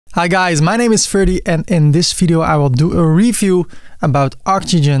Hi guys, my name is Ferdy and in this video I will do a review about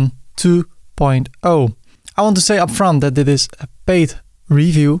Oxygen 2.0. I want to say upfront that it is a paid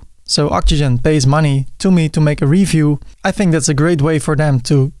review, so Oxygen pays money to me to make a review. I think that's a great way for them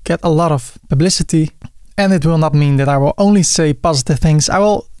to get a lot of publicity, and it will not mean that I will only say positive things. I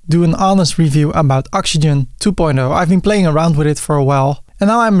will do an honest review about Oxygen 2.0. I've been playing around with it for a while and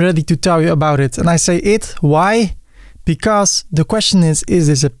now I'm ready to tell you about it. And I say it, why? Because the question is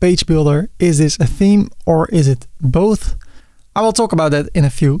this a page builder, is this a theme, or is it both? I will talk about that in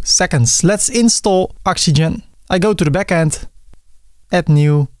a few seconds. Let's install Oxygen. I go to the backend, add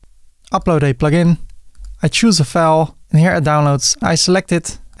new, upload a plugin. I choose a file and here at downloads, I select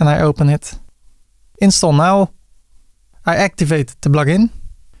it and I open it. Install now. I activate the plugin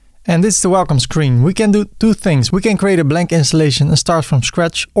and this is the welcome screen. We can do two things. We can create a blank installation and start from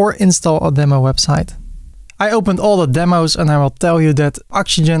scratch or install a demo website. I opened all the demos and I will tell you that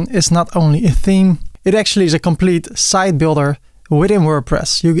Oxygen is not only a theme, it actually is a complete site builder within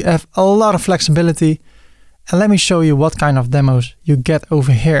WordPress. You have a lot of flexibility and let me show you what kind of demos you get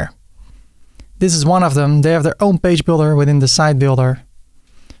over here. This is one of them. They have their own page builder within the site builder.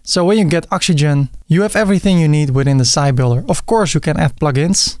 So when you get Oxygen, you have everything you need within the site builder. Of course, you can add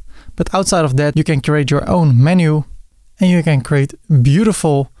plugins, but outside of that, you can create your own menu and you can create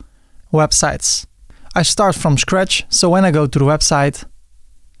beautiful websites. I start from scratch, so when I go to the website,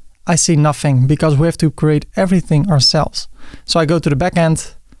 I see nothing because we have to create everything ourselves. So I go to the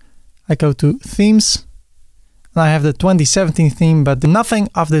backend, I go to themes, and I have the 2017 theme, but nothing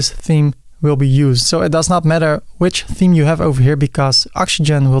of this theme will be used. So it does not matter which theme you have over here because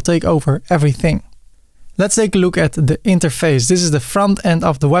Oxygen will take over everything. Let's take a look at the interface. This is the front end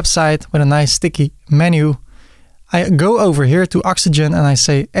of the website with a nice sticky menu. I go over here to Oxygen and I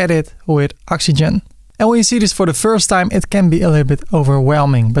say edit with Oxygen. And when you see this for the first time, it can be a little bit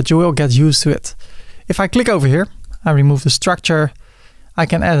overwhelming, but you will get used to it. If I click over here, I remove the structure. I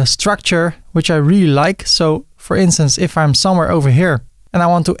can add a structure, which I really like. So for instance, if I'm somewhere over here and I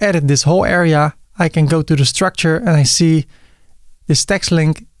want to edit this whole area, I can go to the structure and I see this text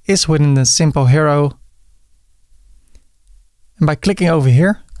link is within the simple hero. And by clicking over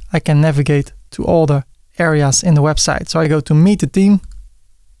here, I can navigate to all the areas in the website. So I go to meet the team.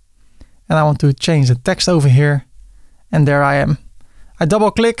 And I want to change the text over here and there I am. I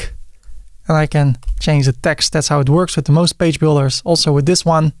double click and I can change the text. That's how it works with the most page builders, also with this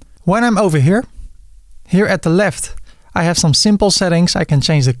one. When I'm over here, here at the left, I have some simple settings. I can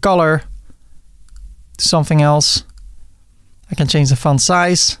change the color to something else. I can change the font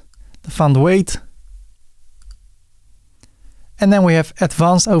size, the font weight. And then we have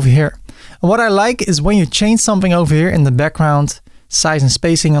advanced over here. And what I like is when you change something over here in the background, size and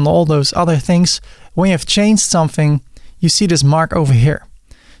spacing and all those other things, when you have changed something, you see this mark over here.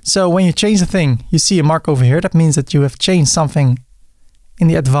 So when you change a thing, you see a mark over here. That means that you have changed something in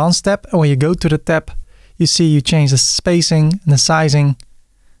the advanced tab. And when you go to the tab, you see you change the spacing and the sizing,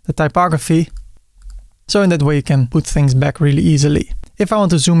 the typography. So in that way you can put things back really easily. If I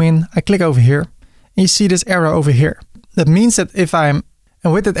want to zoom in, I click over here and you see this arrow over here. That means that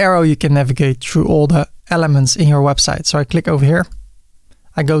and with that arrow you can navigate through all the elements in your website. So I click over here.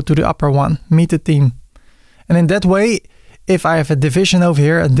 I go to the upper one, meet the theme. And in that way, if I have a division over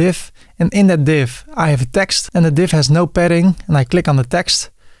here, a div, and in that div, I have a text and the div has no padding and I click on the text,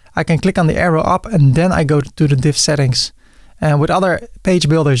 I can click on the arrow up and then I go to the div settings. And with other page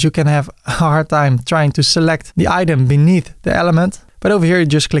builders, you can have a hard time trying to select the item beneath the element. But over here, you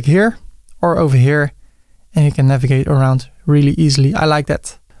just click here or over here and you can navigate around really easily. I like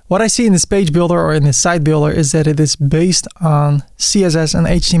that. What I see in this page builder or in this site builder is that it is based on CSS and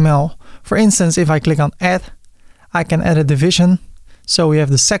HTML. For instance, if I click on add, I can add a division. So we have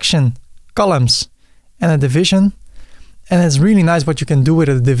the section, columns, and a division. And it's really nice what you can do with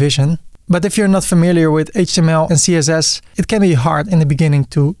a division. But if you're not familiar with HTML and CSS, it can be hard in the beginning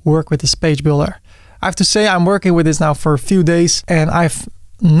to work with this page builder. I have to say I'm working with this now for a few days and I've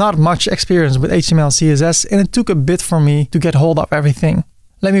not much experience with HTML and CSS and it took a bit for me to get hold of everything.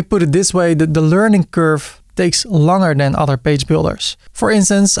 Let me put it this way, the learning curve takes longer than other page builders. For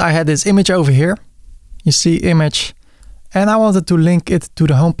instance, I had this image over here. You see image and I wanted to link it to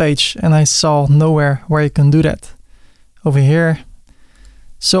the homepage and I saw nowhere where you can do that. Over here.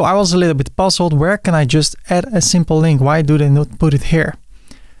 So I was a little bit puzzled. Where can I just add a simple link? Why do they not put it here?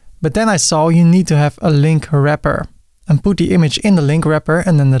 But then I saw you need to have a link wrapper and put the image in the link wrapper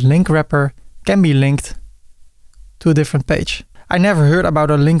and then the link wrapper can be linked to a different page. I never heard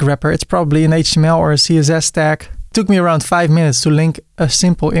about a link wrapper. It's probably an HTML or a CSS tag. It took me around 5 minutes to link a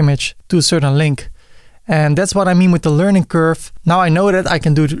simple image to a certain link. And that's what I mean with the learning curve. Now I know that I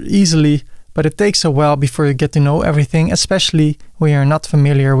can do it easily, but it takes a while before you get to know everything, especially when you're not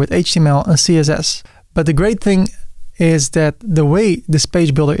familiar with HTML and CSS. But the great thing is that the way this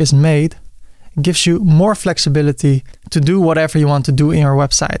page builder is made gives you more flexibility to do whatever you want to do in your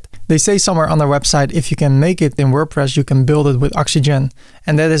website. They say somewhere on their website, if you can make it in WordPress, you can build it with Oxygen.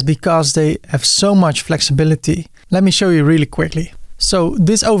 And that is because they have so much flexibility. Let me show you really quickly. So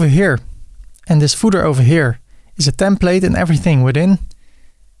this over here and this footer over here is a template, and everything within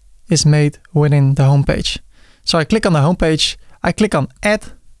is made within the homepage. So I click on the homepage, I click on Add,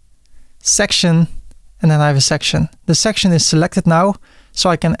 Section, and then I have a section. The section is selected now, so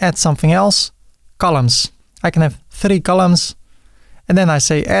I can add something else. Columns. I can have 3 columns, and then I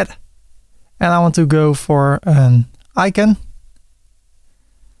say Add, and I want to go for an icon,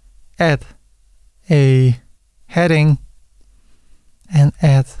 add a heading, and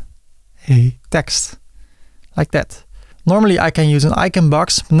add a text, like that. Normally I can use an icon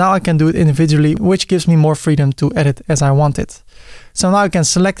box, but now I can do it individually, which gives me more freedom to edit as I want it. So now I can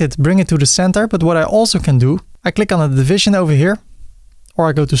select it, bring it to the center, but what I also can do, I click on the division over here, or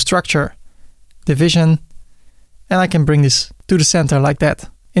I go to Structure, Division, and I can bring this to the center like that,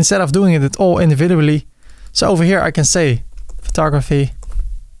 instead of doing it all individually. So over here I can say photography,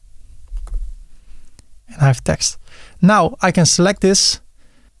 and I have text. Now I can select this,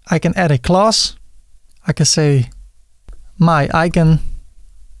 I can add a class, I can say my icon,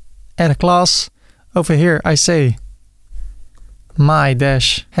 add a class. Over here I say my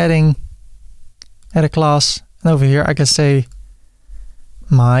dash heading, add a class, and over here I can say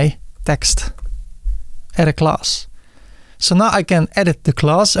my text, add a class. So now I can edit the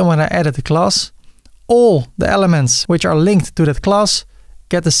class, and when I edit the class, all the elements which are linked to that class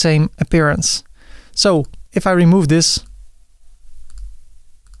get the same appearance. So if I remove this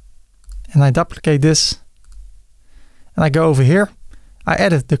and I duplicate this and I go over here, I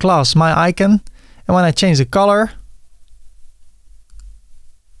edit the class my icon, and when I change the color,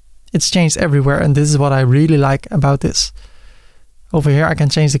 it's changed everywhere, and this is what I really like about this. Over here I can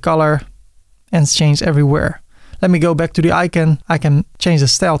change the color and it's changed everywhere. Let me go back to the icon. I can change the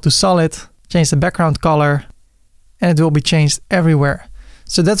style to solid, change the background color, and it will be changed everywhere.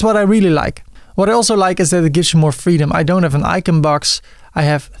 So that's what I really like. What I also like is that it gives you more freedom. I don't have an icon box. I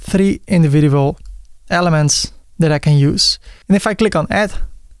have 3 individual elements that I can use. And if I click on Add,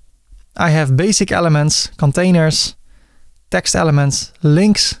 I have basic elements, containers, text elements,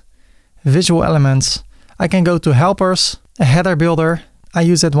 links, visual elements. I can go to helpers, a header builder. I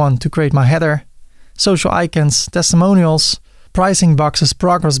use that one to create my header, social icons, testimonials, pricing boxes,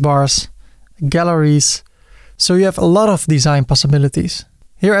 progress bars, galleries. So you have a lot of design possibilities.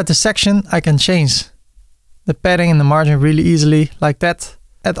 Here at the section, I can change the padding and the margin really easily, like that.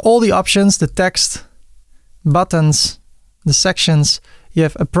 At all the options, the text, buttons, the sections, you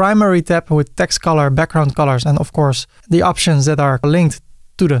have a primary tab with text color, background colors, and of course the options that are linked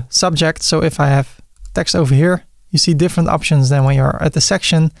to the subject. So if I have text over here, you see different options than when you're at the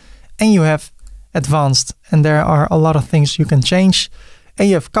section, and you have advanced, and there are a lot of things you can change. And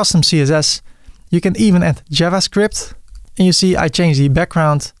you have custom CSS. You can even add JavaScript, and you see I change the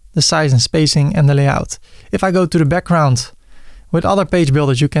background, the size and spacing, and the layout. If I go to the background, with other page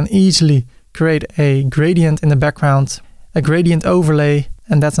builders you can easily create a gradient in the background, a gradient overlay,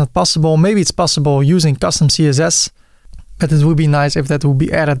 and that's not possible. Maybe it's possible using custom CSS, but it would be nice if that would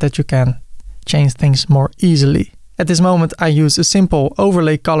be added, that you can change things more easily. At this moment I use a simple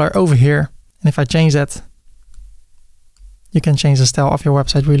overlay color over here, and if I change that, you can change the style of your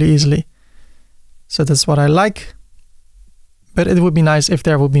website really easily. So that's what I like, but it would be nice if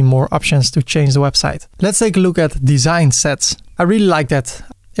there would be more options to change the website. Let's take a look at design sets. I really like that.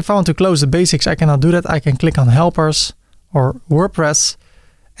 If I want to close the basics, I cannot do that. I can click on helpers or WordPress,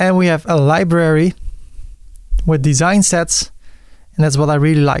 and we have a library with design sets, and that's what I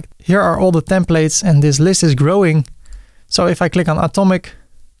really like. Here are all the templates, and this list is growing. So if I click on Atomic,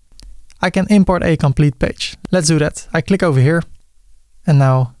 I can import a complete page. Let's do that. I click over here, and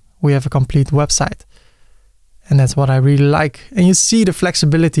now we have a complete website. And that's what I really like. And you see the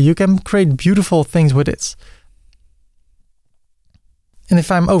flexibility. You can create beautiful things with it. And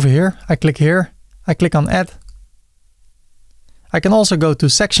if I'm over here, I click here, I click on Add. I can also go to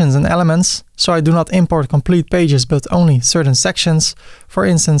sections and elements. So I do not import complete pages, but only certain sections. For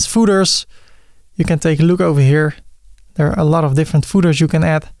instance, footers. You can take a look over here. There are a lot of different footers you can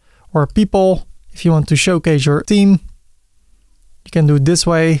add. Or people, if you want to showcase your theme, you can do it this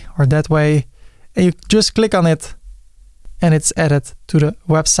way or that way. And you just click on it and it's added to the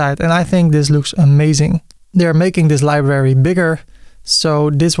website. And I think this looks amazing. They're making this library bigger So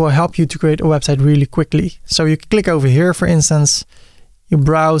this will help you to create a website really quickly. So you click over here, for instance, you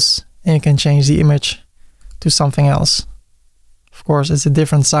browse and you can change the image to something else. Of course, it's a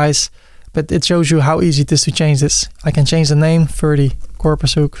different size, but it shows you how easy it is to change this. I can change the name, Ferdy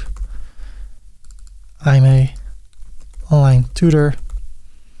Korpershoek. I'm a online tutor.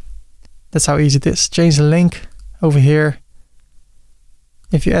 That's how easy it is. Change the link over here.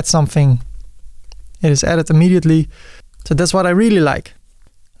 If you add something, it is added immediately. So that's what I really like.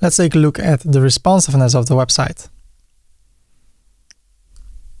 Let's take a look at the responsiveness of the website.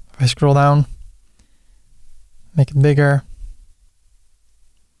 If I scroll down, make it bigger.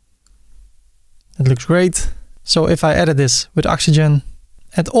 It looks great. So if I edit this with Oxygen,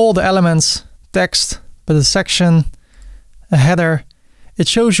 add all the elements, text, but a section, a header, it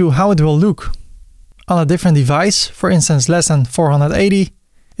shows you how it will look on a different device. For instance, less than 480,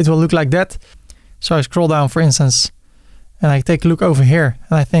 it will look like that. So I scroll down, for instance, and I take a look over here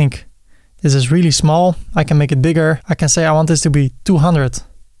and I think this is really small. I can make it bigger. I can say I want this to be 200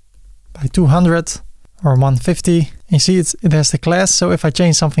 by 200 or 150. You see it has the class. So if I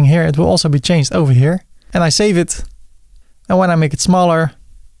change something here, it will also be changed over here. And I save it. And when I make it smaller,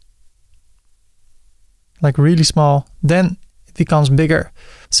 like really small, then it becomes bigger.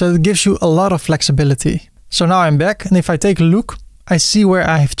 So it gives you a lot of flexibility. So now I'm back, and if I take a look, I see where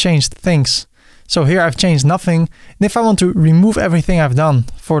I have changed things. So here I've changed nothing. And if I want to remove everything I've done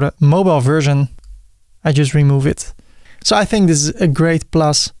for the mobile version, I just remove it. So I think this is a great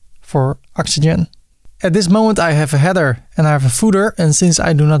plus for Oxygen. At this moment I have a header and I have a footer, and since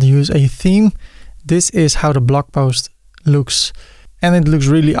I do not use a theme, this is how the blog post looks. And it looks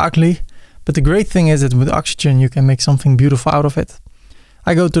really ugly. But the great thing is that with Oxygen you can make something beautiful out of it.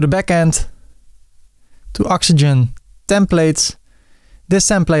 I go to the backend, to Oxygen templates. This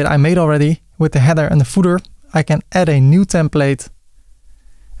template I made already with the header and the footer. I can add a new template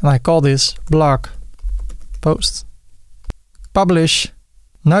and I call this blog post. Publish.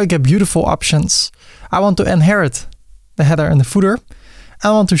 Now you get beautiful options. I want to inherit the header and the footer.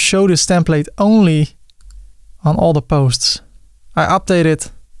 I want to show this template only on all the posts. I update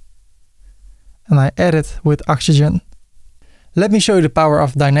it and I add it with Oxygen. Let me show you the power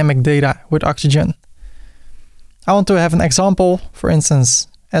of dynamic data with Oxygen. I want to have an example. For instance,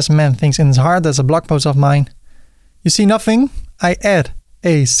 as man thinks in his heart, that's a blog post of mine. You see nothing. I add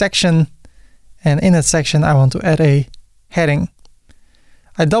a section, and in that section I want to add a heading.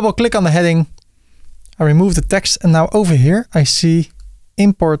 I double click on the heading, I remove the text, and now over here I see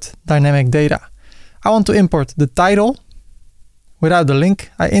import dynamic data. I want to import the title without the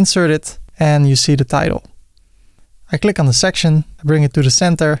link. I insert it and you see the title. I click on the section, I bring it to the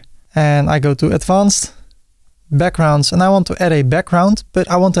center, and I go to advanced backgrounds, and I want to add a background, but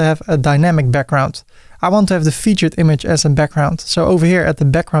I want to have a dynamic background. I want to have the featured image as a background. So over here at the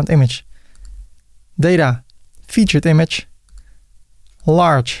background image, data, featured image,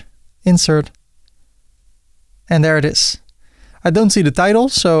 large, insert, and there it is. I don't see the title,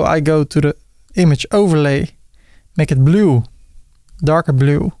 so I go to the image overlay, make it blue, darker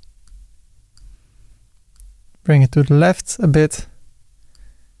blue, bring it to the left a bit,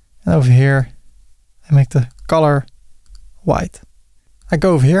 and over here I make the color white. I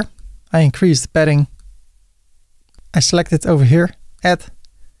go over here, I increase the padding, I select it over here, add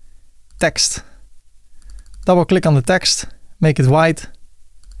text, double click on the text, make it white,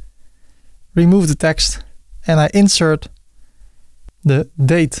 remove the text, and I insert the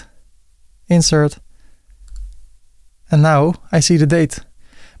date, insert, and now I see the date.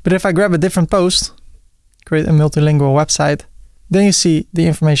 But if I grab a different post, create a multilingual website, then you see the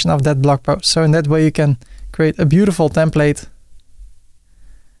information of that blog post. So in that way you can create a beautiful template.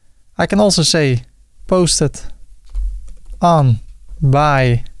 I can also say posted on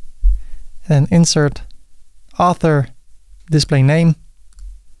by, and insert author, display name,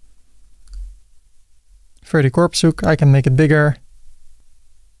 Ferdy Korpershoek. I can make it bigger.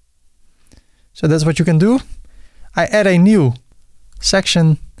 So that's what you can do. I add a new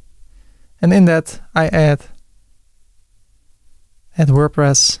section, and in that I add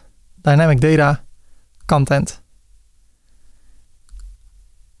WordPress, dynamic data, content.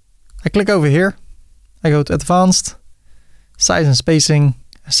 I click over here, I go to advanced, size and spacing,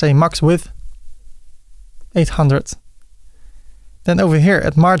 I say max width 800. Then over here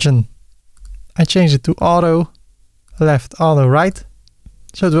at margin, I change it to auto left, auto right,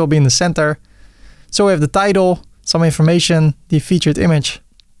 so it will be in the center. So we have the title, some information, the featured image,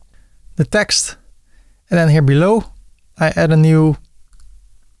 the text, and then here below I add a new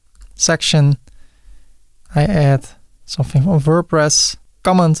section. I add something from WordPress,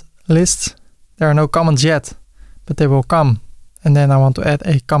 comment list. There are no comments yet, but they will come and then I want to add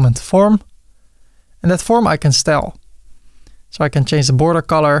a comment form. And that form I can style. So I can change the border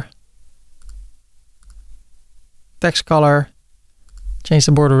color, text color, change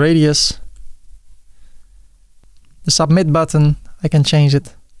the border radius. The submit button, I can change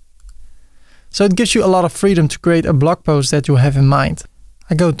it. So it gives you a lot of freedom to create a blog post that you have in mind.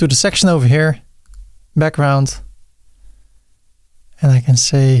 I go to the section over here, background, and I can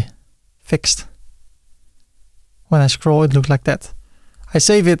say fixed. When I scroll, it looks like that. I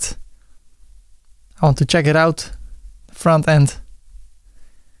save it. I want to check it out, the front end.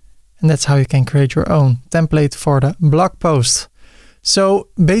 And that's how you can create your own template for the blog post. So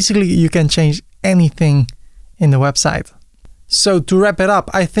basically you can change anything in the website. So to wrap it up,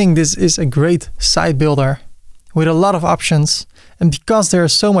 I think this is a great site builder with a lot of options. And because there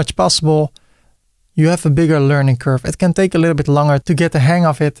is so much possible, you have a bigger learning curve. It can take a little bit longer to get the hang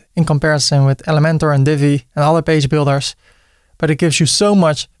of it in comparison with Elementor and Divi and other page builders. But it gives you so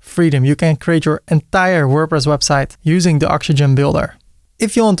much freedom. You can create your entire WordPress website using the Oxygen Builder.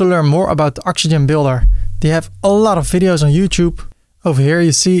 If you want to learn more about the Oxygen Builder, they have a lot of videos on YouTube. Over here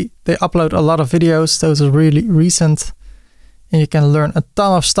you see they upload a lot of videos. Those are really recent. And you can learn a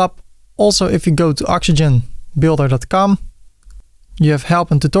ton of stuff. Also, if you go to oxygenbuilder.com, you have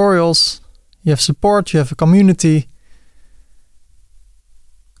help and tutorials, you have support, you have a community.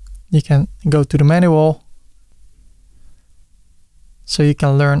 You can go to the manual. So you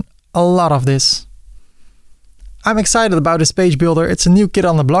can learn a lot of this. I'm excited about this page builder. It's a new kid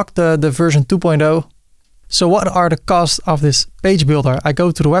on the block, the version 2.0. So what are the costs of this page builder? I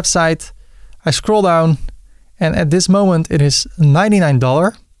go to the website, I scroll down, and at this moment it is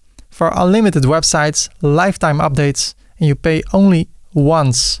 $99 for unlimited websites, lifetime updates, and you pay only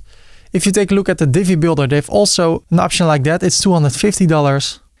once. If you take a look at the Divi builder, they have also an option like that. It's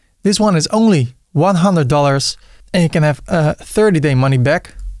 $250. This one is only $100, and you can have a 30-day money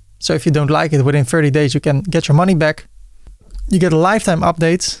back. So if you don't like it within 30 days, you can get your money back. You get lifetime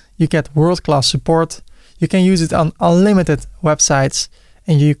updates, you get world-class support. You can use it on unlimited websites,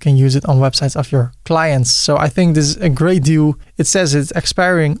 and you can use it on websites of your clients. So I think this is a great deal. It says it's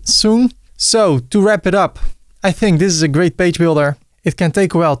expiring soon. So to wrap it up, I think this is a great page builder. It can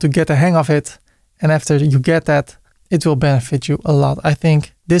take a while to get the hang of it. And after you get that, it will benefit you a lot. I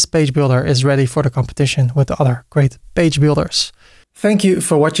think this page builder is ready for the competition with the other great page builders. Thank you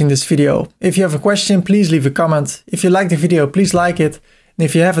for watching this video. If you have a question, please leave a comment. If you like the video, please like it. And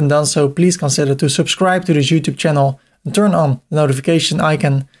if you haven't done so, please consider to subscribe to this YouTube channel and turn on the notification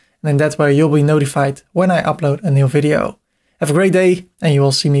icon. And in that way, you'll be notified when I upload a new video. Have a great day, and you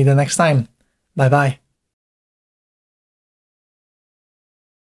will see me the next time. Bye bye.